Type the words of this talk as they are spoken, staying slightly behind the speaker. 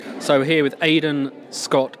So here with Aidan,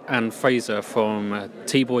 Scott and Fraser from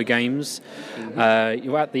T-Boy Games.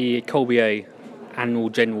 You're at the Colbier annual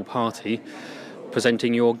general party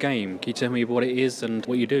presenting your game. Can you tell me what it is and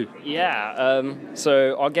what you do? Yeah,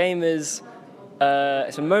 so our game is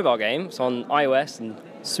it's a mobile game. It's on iOS and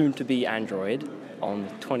soon to be Android on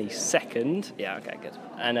the 22nd. Yeah, okay, good.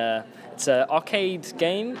 And it's an arcade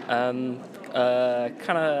game, kind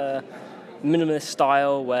of minimalist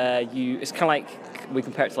style where it's kind of like, we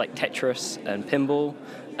compare it to like Tetris and pinball,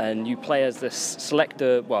 and you play as this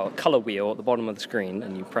color wheel at the bottom of the screen,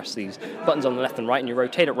 and you press these buttons on the left and right, and you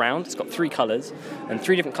rotate it around. It's got 3 colors, and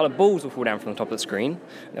 3 different color balls will fall down from the top of the screen.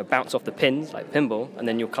 They'll bounce off the pins like pinball, and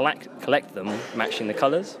then you'll collect them, matching the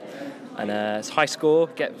colors. And it's high score,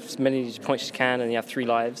 get as many points as you can, and you have 3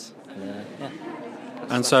 lives. And, yeah.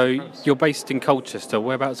 And so you're based in Colchester.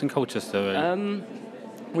 Whereabouts in Colchester?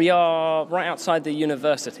 We are right outside the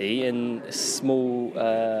university in a small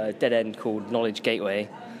dead end called Knowledge Gateway,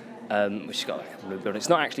 which has got like a blue building. It's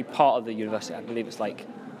not actually part of the university. I believe it's like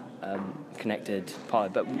connected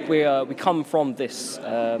part of it. But we come from this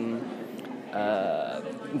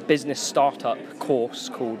business startup course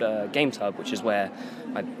called Games Hub, which is where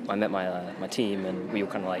I met my team, and we all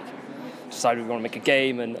kind of like decided we want to make a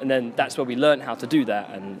game, and then that's where we learned how to do that,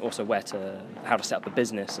 and also how to set up a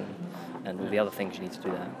business and all the other things you need to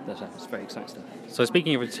do there. That's very exciting stuff. So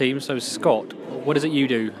speaking of a team, so Scott, what is it you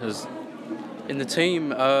do as... In the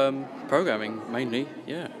team, programming mainly,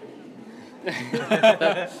 yeah.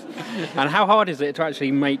 And how hard is it to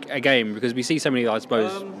actually make a game? Because we see so many, I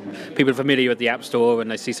suppose, people are familiar with the App Store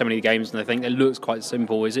and they see so many games and they think it looks quite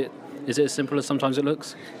simple. Is it as simple as sometimes it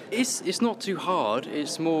looks? It's not too hard.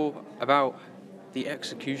 It's more about the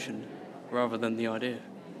execution rather than the idea.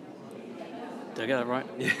 Did I get that right?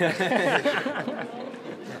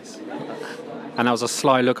 And that was a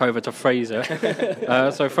sly look over to Fraser.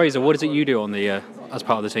 So Fraser, what is it you do on the as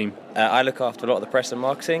part of the team? I look after a lot of the press and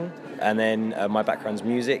marketing, and then my background's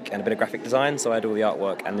music and a bit of graphic design, so I do all the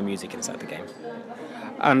artwork and the music inside the game.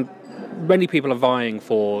 And many people are vying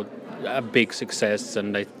for a big success,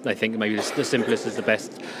 and they think maybe the simplest is the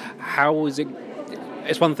best. How is it?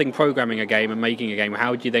 It's one thing programming a game and making a game.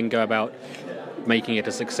 How do you then go about making it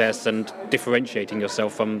a success and differentiating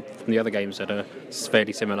yourself from the other games that are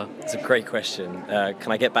fairly similar? It's a great question.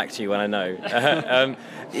 Can I get back to you when I know?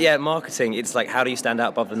 Yeah, marketing, it's like, how do you stand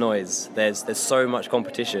out above the noise? There's so much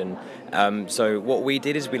competition. So what we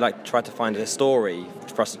did is we tried to find a story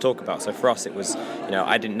for us to talk about. So for us it was,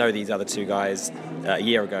 I didn't know these other 2 guys a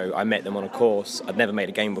year ago. I met them on a course. I'd never made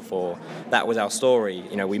a game before. That was our story.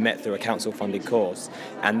 We met through a council-funded course,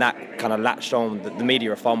 and that kind of latched on. The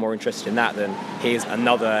media are far more interested in that than here's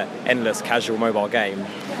another endless casual mobile game.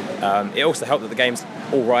 It also helped that the game's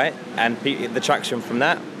all right, and the traction from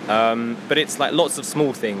that. But it's like lots of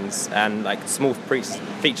small things and like small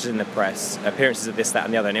features in the press, appearances of this, that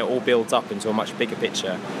and the other, and it all builds up into a much bigger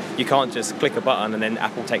picture. You can't just click a button and then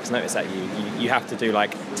Apple takes notice at you. You have to do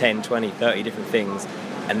like 10, 20, 30 different things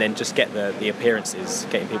and then just get the appearances,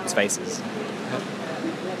 get in people's faces.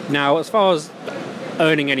 Now, as far as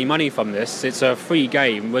earning any money from this, it's a free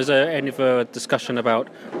game. Was there any other discussion about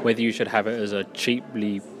whether you should have it as a cheap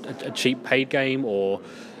paid game or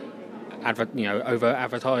over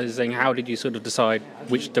advertising? How did you sort of decide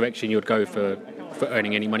which direction you would go for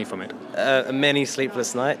earning any money from it? Many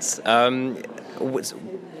sleepless nights.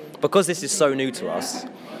 Because this is so new to us,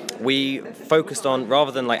 we focused on,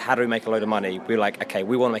 rather than how do we make a load of money, we were like, okay,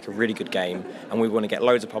 we want to make a really good game and we want to get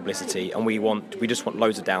loads of publicity and we just want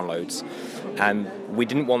loads of downloads. And we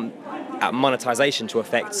didn't want monetization to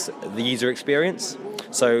affect the user experience.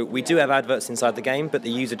 So we do have adverts inside the game, but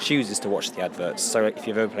the user chooses to watch the adverts. So if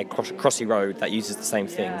you've ever played Crossy Road, that uses the same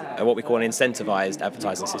thing, what we call an incentivized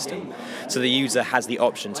advertising system. So the user has the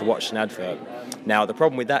option to watch an advert. Now, the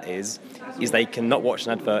problem with that is they cannot watch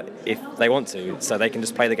an advert if they want to, so they can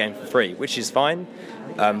just play the game for free, which is fine,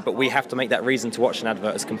 but we have to make that reason to watch an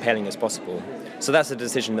advert as compelling as possible. So that's a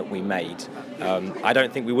decision that we made. I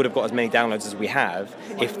don't think we would have got as many downloads as we have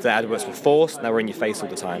if the adverts were forced and they were in your face all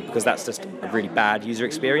the time, because that's just a really bad user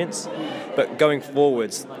experience. But going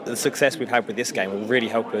forwards, the success we've had with this game will really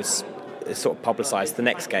help us sort of publicise the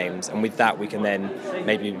next games, and with that we can then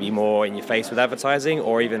maybe be more in your face with advertising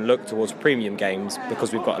or even look towards premium games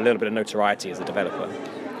because we've got a little bit of notoriety as a developer.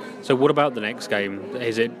 So what about the next game?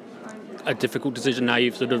 Is it a difficult decision now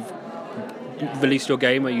you've sort of released your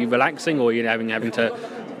game? Are you relaxing, or are you having to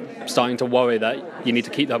starting to worry that you need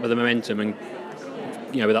to keep up with the momentum and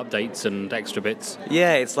with updates and extra bits.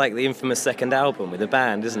 Yeah, it's like the infamous second album with a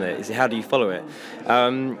band, isn't it? It's how do you follow it?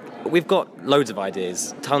 We've got loads of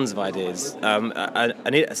ideas, tons of ideas.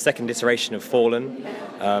 A second iteration of Fallen,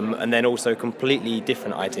 and then also completely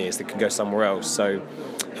different ideas that could go somewhere else. So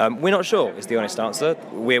we're not sure, is the honest answer.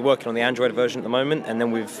 We're working on the Android version at the moment, and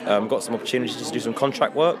then we've got some opportunities to do some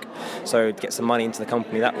contract work, so get some money into the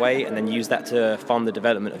company that way, and then use that to fund the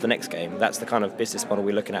development of the next game. That's the kind of business model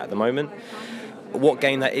we're looking at the moment. What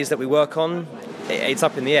game that is that we work on, it's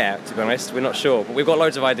up in the air, to be honest. We're not sure, but we've got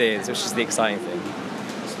loads of ideas, which is the exciting thing.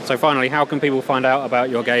 So finally, how can people find out about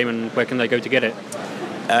your game and where can they go to get it?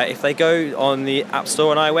 If they go on the App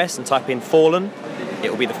Store on iOS and type in Fallen, it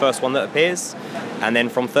will be the first one that appears. And then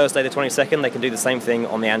from Thursday the 22nd, they can do the same thing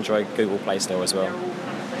on the Android Google Play Store as well.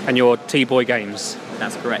 And your T-Boy Games.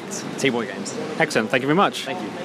 That's correct. T-Boy Games. Excellent. Thank you very much. Thank you.